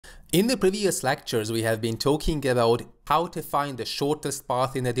In the previous lectures, we have been talking about how to find the shortest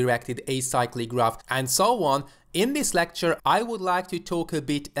path in a directed acyclic graph and so on. In this lecture, I would like to talk a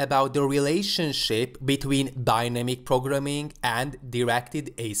bit about the relationship between dynamic programming and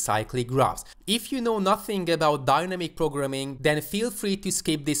directed acyclic graphs. If you know nothing about dynamic programming, then feel free to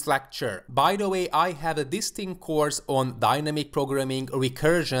skip this lecture. By the way, I have a distinct course on dynamic programming,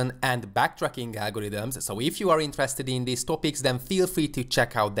 recursion, and backtracking algorithms. So if you are interested in these topics, then feel free to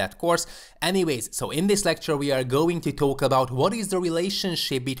check out that course. Anyways, so in this lecture, we are going to talk about what is the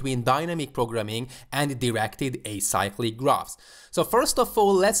relationship between dynamic programming and directed acyclic graphs. So first of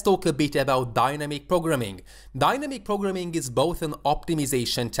all, let's talk a bit about dynamic programming. Dynamic programming is both an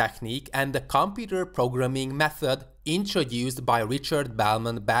optimization technique and a computer programming method introduced by Richard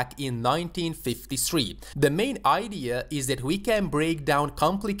Bellman back in 1953. The main idea is that we can break down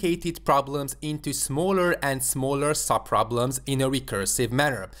complicated problems into smaller and smaller subproblems in a recursive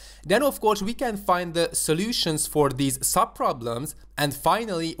manner. Then of course we can find the solutions for these subproblems, and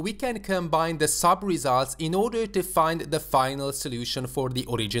finally we can combine the subresults in order to find the final solution for the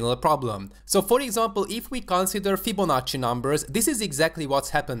original problem. So for example, if we consider Fibonacci numbers, this is exactly what's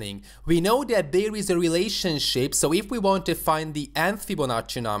happening. We know that there is a relationship, so if we want to find the nth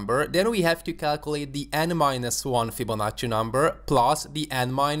Fibonacci number, then we have to calculate the n-1 Fibonacci number plus the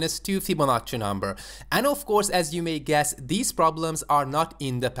n-2 Fibonacci number. And of course, as you may guess, these problems are not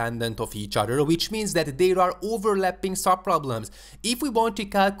independent of each other, which means that there are overlapping subproblems. If we want to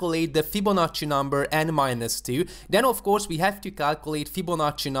calculate the Fibonacci number n-2, then of course we have to calculate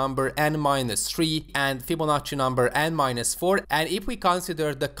Fibonacci number n-3 and Fibonacci number n-4. And if we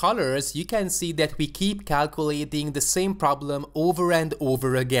consider the colors, you can see that we keep calculating the same problem over and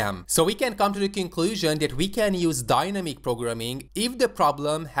over again. So we can come to the conclusion that we can use dynamic programming if the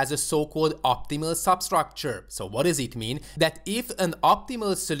problem has a so-called optimal substructure. So what does it mean? That if an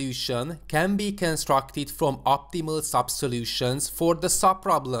optimal solution can be constructed from optimal subsolutions for the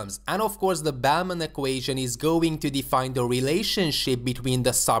subproblems, and of course the Bellman equation is going to define the relationship between the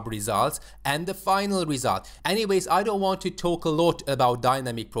subresults and the final result. Anyways, I don't want to talk a lot about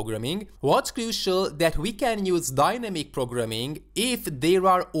dynamic programming. What's crucial that we can use dynamic programming if there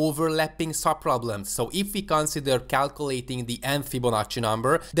are overlapping subproblems. So if we consider calculating the nth Fibonacci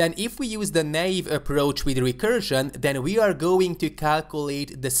number, then if we use the naive approach with recursion, then we are going to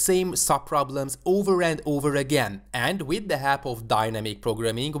calculate the same subproblems over and over again. And with the help of dynamic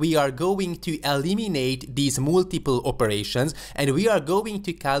programming, we are going to eliminate these multiple operations and we are going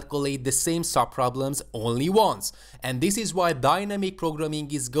to calculate the same subproblems only once. And this is why dynamic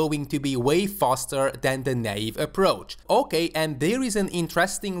programming is going to be way faster than the naive approach. Okay, and there is an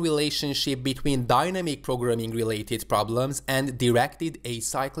interesting relationship between dynamic programming related problems and directed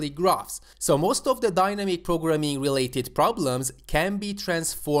acyclic graphs. So most of the dynamic programming related problems can be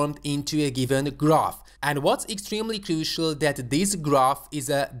transformed into a given graph. And what's extremely crucial that this graph is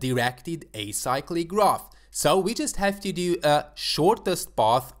a directed acyclic graph. So we just have to do a shortest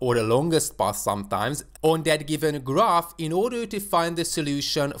path or a longest path sometimes on that given graph in order to find the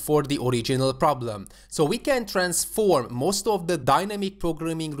solution for the original problem. So we can transform most of the dynamic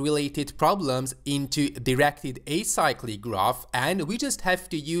programming related problems into directed acyclic graph, and we just have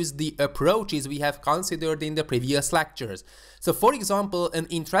to use the approaches we have considered in the previous lectures. So for example, an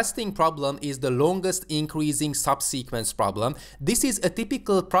interesting problem is the longest increasing subsequence problem. This is a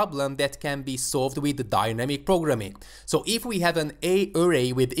typical problem that can be solved with dynamic programming. So if we have an A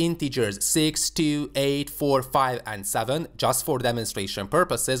array with integers 6, 2, 8, 4, 5, and 7, just for demonstration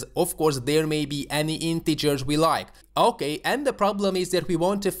purposes, of course there may be any integers we like. Okay, and the problem is that we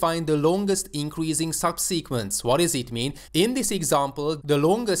want to find the longest increasing subsequence. What does it mean? In this example, the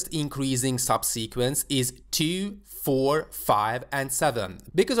longest increasing subsequence is 2, 4, 5, and 7.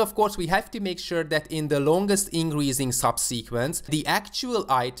 Because of course we have to make sure that in the longest increasing subsequence, the actual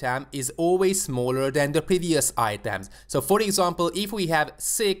item is always smaller than the previous items. So for example, if we have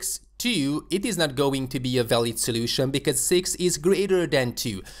 6, 2, it is not going to be a valid solution because 6 is greater than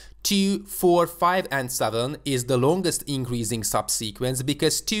 2. 2, 4, 5, and 7 is the longest increasing subsequence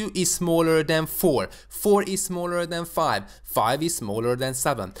because 2 is smaller than 4, 4 is smaller than 5, 5 is smaller than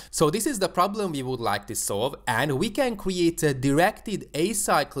 7. So this is the problem we would like to solve, and we can create a directed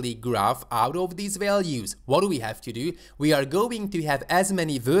acyclic graph out of these values. What do we have to do? We are going to have as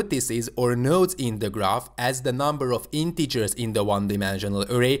many vertices or nodes in the graph as the number of integers in the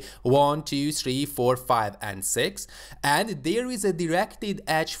one-dimensional array, 1, 2, 3, 4, 5, and 6. And there is a directed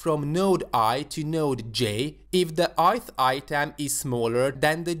edge from from node I to node j if the ith item is smaller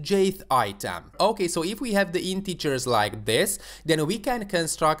than the jth item. Okay, so if we have the integers like this, then we can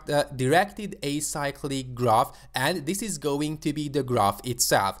construct a directed acyclic graph, and this is going to be the graph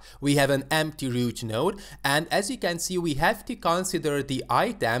itself. We have an empty root node, and as you can see, we have to consider the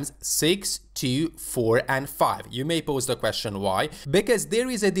items 6, 2, 4, and 5. You may pose the question why? Because there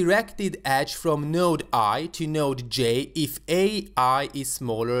is a directed edge from node I to node j if ai is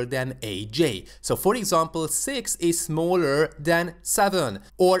smaller than aj. So for example, 6 is smaller than 7,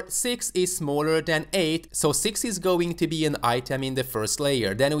 or 6 is smaller than 8, so 6 is going to be an item in the first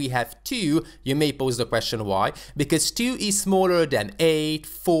layer. Then we have 2, you may pose the question why? Because 2 is smaller than 8,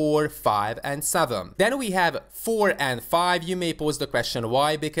 4, 5, and 7. Then we have 4 and 5, you may pose the question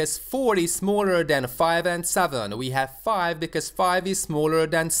why? Because 4 is smaller than 5 and 7. We have 5 because 5 is smaller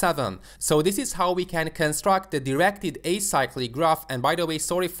than 7. So this is how we can construct the directed acyclic graph. And by the way,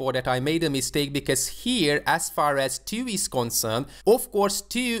 sorry for that, I made a mistake, because here, as far as 2 is concerned, of course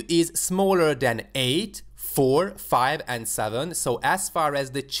 2 is smaller than 8, 4, 5, and 7. So as far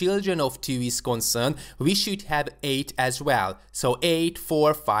as the children of 2 is concerned, we should have 8 as well. So 8,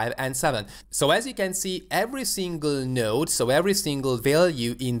 4, 5, and 7. So as you can see, every single node, so every single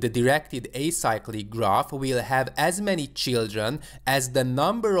value in the directed acyclic graph will have as many children as the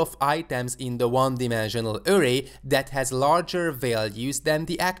number of items in the one-dimensional array that has larger values than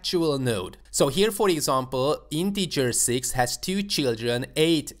the actual node. So here, for example, integer 6 has 2 children,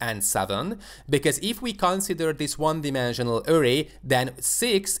 8 and 7, because if we consider this one-dimensional array, then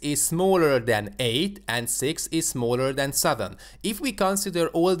 6 is smaller than 8 and 6 is smaller than 7. If we consider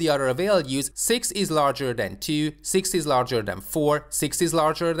all the other values, 6 is larger than 2, 6 is larger than 4, 6 is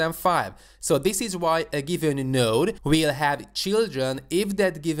larger than 5. So this is why a given node will have children if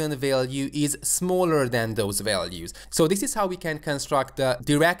that given value is smaller than those values. So this is how we can construct the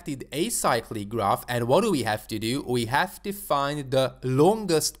directed acyclic graph. And what do we have to do? We have to find the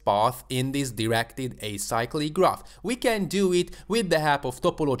longest path in this directed acyclic graph. We can do it with the help of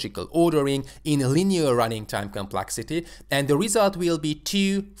topological ordering in linear running time complexity, and the result will be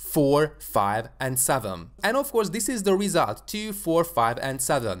 2, 4, 5, and 7. And of course, this is the result, 2, 4, 5, and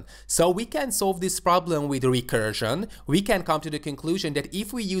 7. So we can solve this problem with recursion. We can come to the conclusion that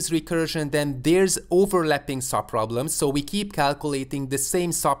if we use recursion, then there's overlapping subproblems, so we keep calculating the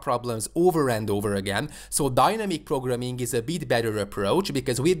same subproblems over and over again. So dynamic programming is a bit better approach,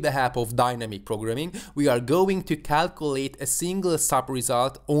 because with the help of dynamic programming, we are going to calculate a single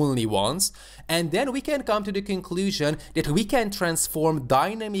sub-result only once, and then we can come to the conclusion that we can transform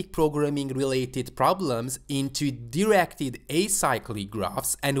dynamic programming related problems into directed acyclic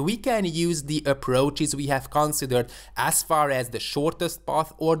graphs, and we can use the approaches we have considered as far as the shortest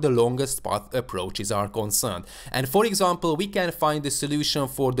path or the longest path approaches are concerned. And for example, we can find the solution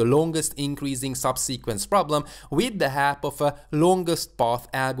for the longest increasing subsequence problem with the help of a longest path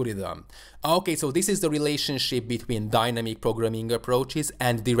algorithm. Okay, so this is the relationship between dynamic programming approaches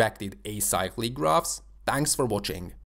and directed acyclic graphs. Thanks for watching.